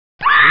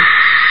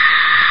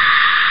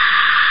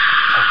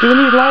Do we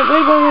need light?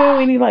 Wait.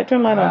 We need light.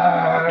 Turn light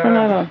on. Turn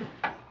light on.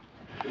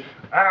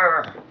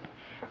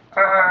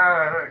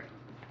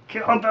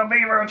 Kill the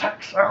beaver,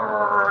 Tex.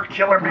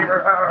 Killer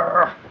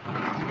beaver.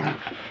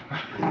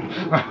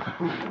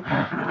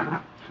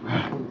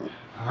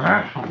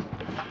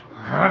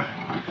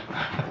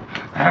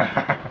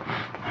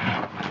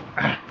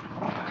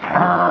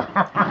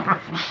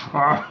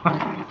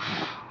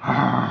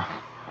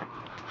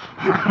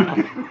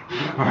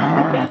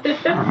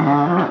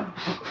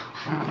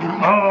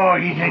 Oh,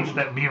 he hates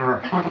that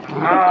beaver.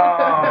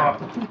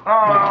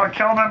 Oh,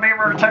 kill the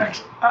beaver,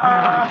 Tex.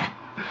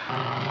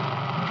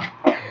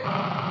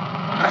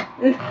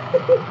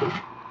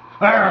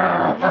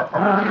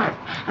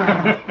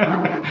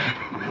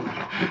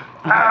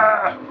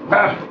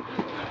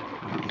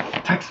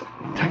 Tex.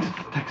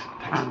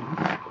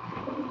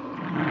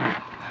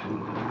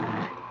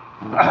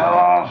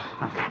 Oh,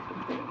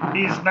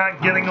 he's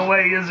not getting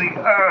away, is he?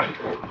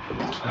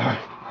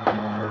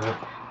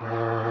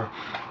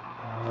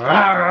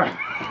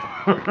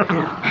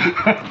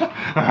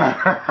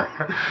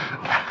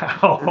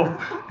 Oh,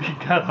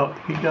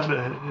 he got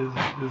his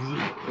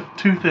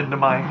tooth into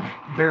my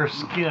bare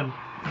skin.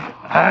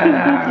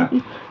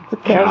 The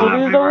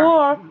casualties of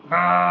war.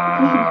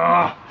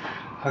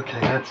 Okay,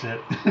 that's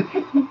it.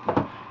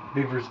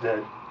 Beaver's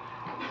dead.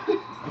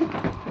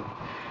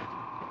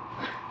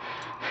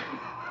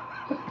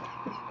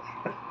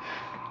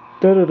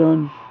 Dun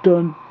dun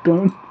dun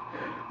dun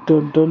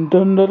dun dun dun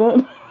dun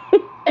dun.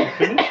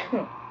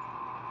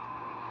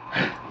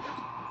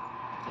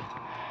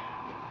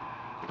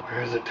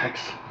 Where is it,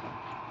 Tex?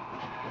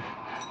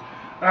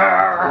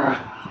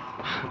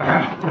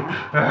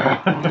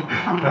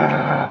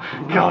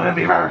 Kill the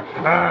beaver!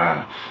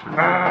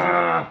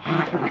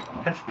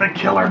 It's the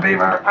killer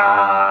beaver!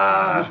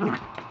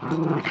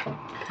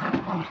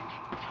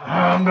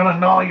 I'm gonna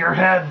gnaw your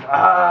head!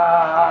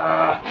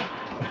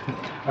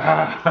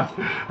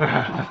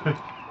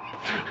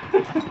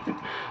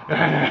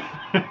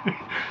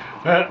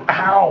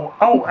 Ow!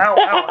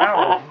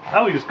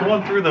 Oh, he's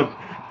going through the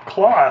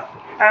cloth.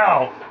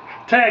 Ow!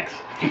 Tex!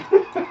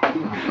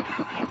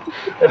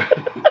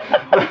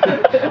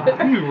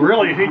 He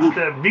really hates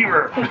that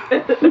beaver.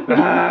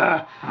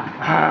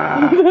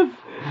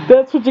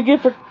 That's what you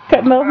get for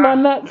cutting off my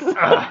nuts. It's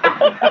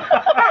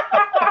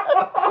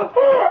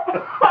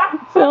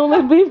the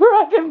only beaver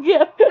I can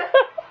get.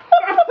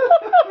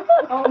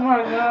 Oh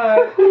my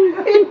God.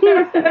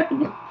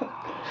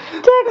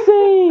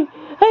 Taxi!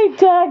 Hey,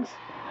 Tex!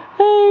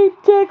 Hey,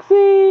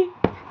 Taxi!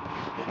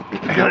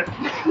 I got it.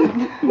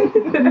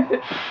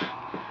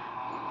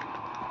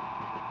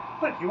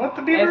 What, you want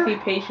the beaver? As he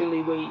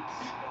patiently waits.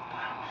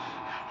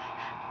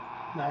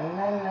 La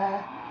la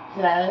la,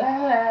 la la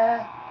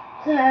la,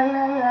 la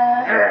la la.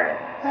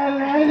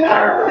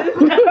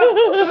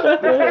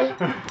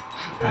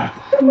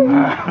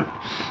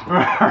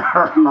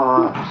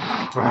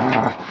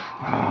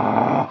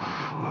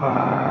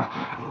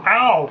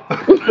 Ow!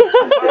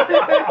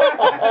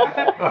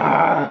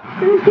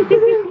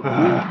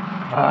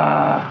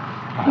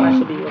 I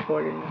should be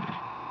recording.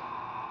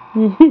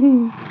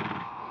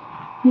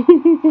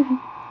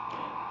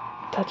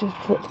 Touch his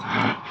foot.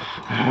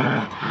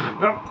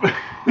 Nope.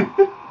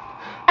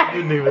 I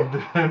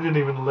didn't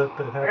even let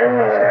that happen.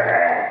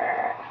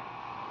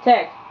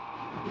 Tex.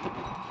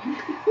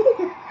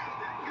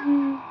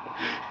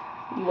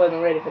 You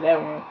wasn't ready for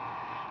that one.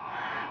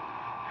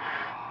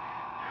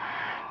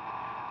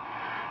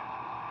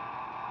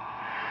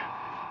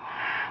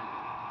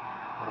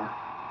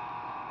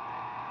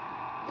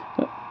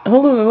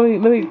 Hold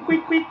on, let me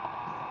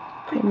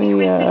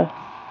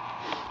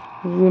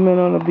zoom in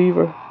on the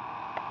beaver.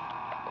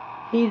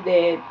 He's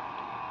dead.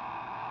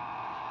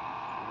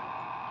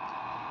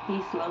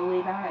 He's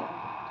slowly dying.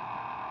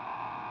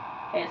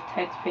 As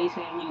Tex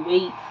patiently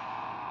waits.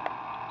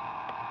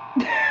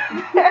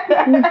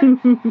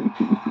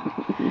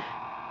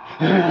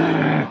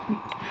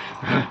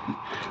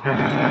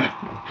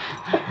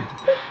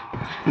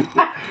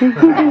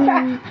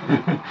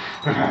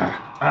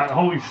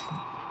 Oh, he's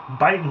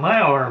biting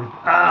my arm.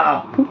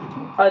 Ah!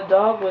 A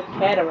dog with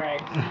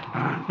cataracts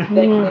that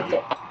can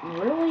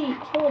really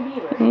kill a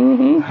beaver.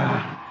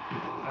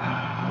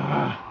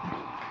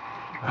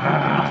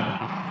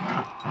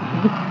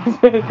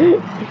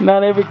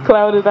 Not every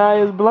clouded eye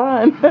is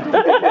blind.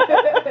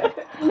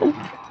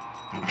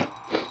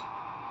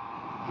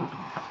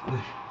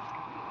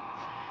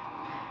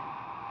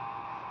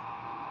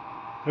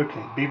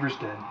 Okay, beaver's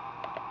dead.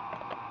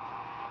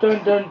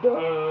 Dun dun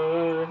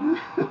dun.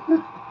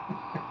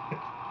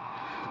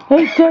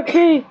 Hey,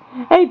 Taxi!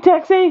 Hey,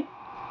 Taxi!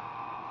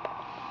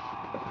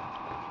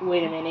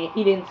 Wait a minute,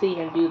 he didn't see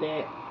him do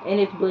that. And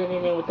it's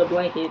blending in with the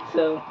blanket,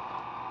 so.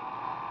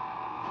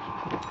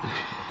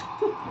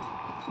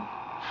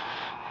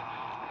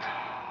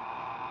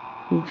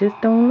 You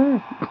just don't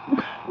learn.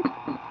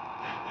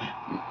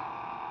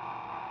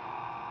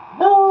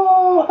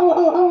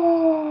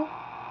 Oh!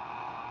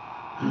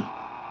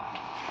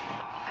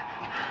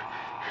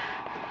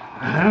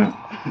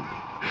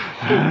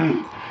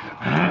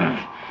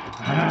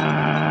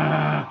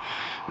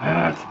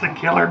 It's a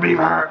killer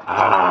beaver.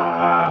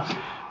 Ah!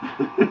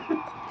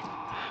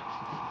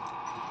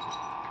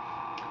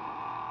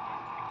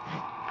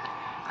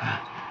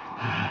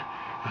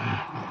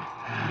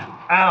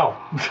 Ow!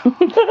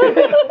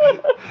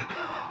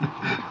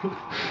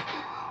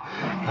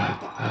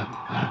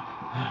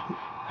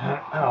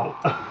 Ow!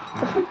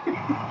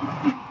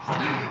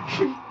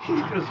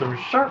 He's got some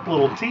sharp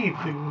little teeth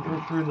that can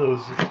go through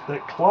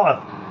that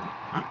cloth.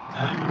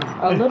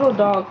 A little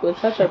dog with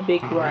such a big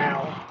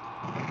growl.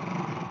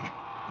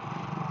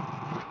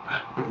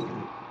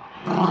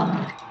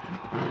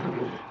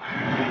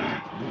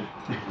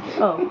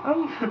 Oh,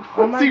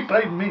 What's he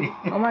biting me?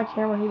 on my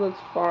camera he looks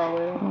far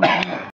away.